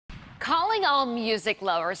Calling all music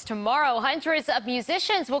lovers, tomorrow hundreds of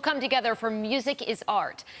musicians will come together for Music is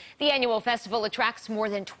Art. The annual festival attracts more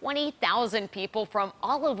than 20,000 people from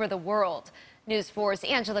all over the world. News 4's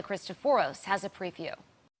Angela Cristoforos has a preview.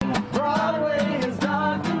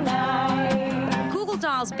 Google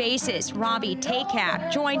Dolls bassist Robbie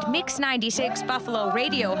Takak joined Mix 96 Buffalo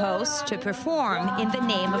radio hosts to perform in the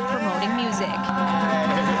name of promoting music.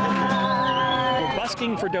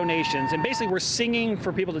 Busking for donations, and basically we're singing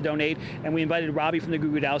for people to donate, and we invited Robbie from the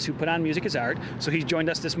Goo Goo Dolls, who put on Music is Art, so he's joined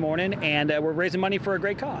us this morning, and we're raising money for a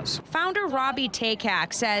great cause. Founder Robbie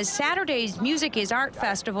Takak says Saturday's Music is Art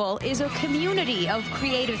Festival is a community of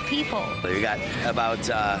creative people. We got about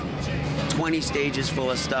 20 stages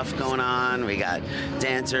full of stuff going on. We got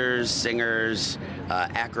dancers, singers,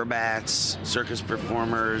 acrobats, circus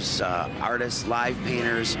performers, artists, live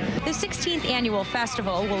painters. The 16th annual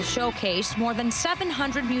festival will showcase more than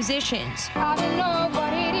 700 musicians. I don't know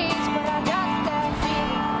what it is, but I got that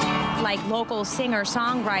feeling. Like local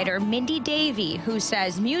singer-songwriter Mindy Davey, who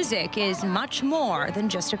says music is much more than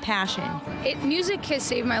just a passion. Music has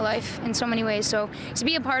saved my life in so many ways, so to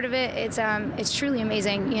be a part of it, it's truly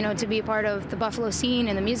amazing, you know, to be a part of the Buffalo scene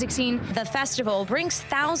and the music scene. The festival brings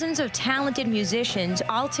thousands of talented musicians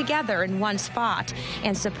all together in one spot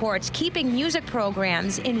and supports keeping music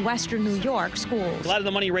programs in Western New York schools. A lot of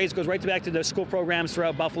the money raised goes right back to the school programs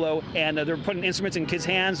throughout Buffalo, and they're putting instruments in kids'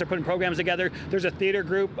 hands, they're putting programs together. There's a theater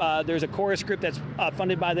group, there's a chorus group that's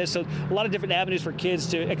funded by this, so a lot of different avenues for kids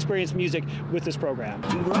to experience music with this program.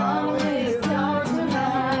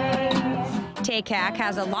 Takak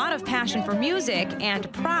has a lot of passion for music and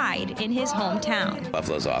pride in his hometown.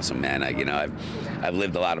 Buffalo's awesome, man. I've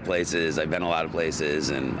lived a lot of places, I've been a lot of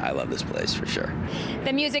places, and I love this place for sure.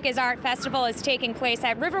 The Music is Art Festival is taking place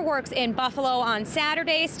at Riverworks in Buffalo on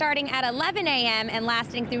Saturday, starting at 11 a.m. and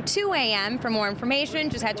lasting through 2 a.m. For more information,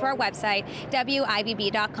 just head to our website,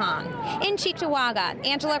 WIBB.com. In Cheektowaga,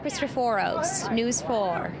 Angela Cristoforos, News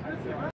 4.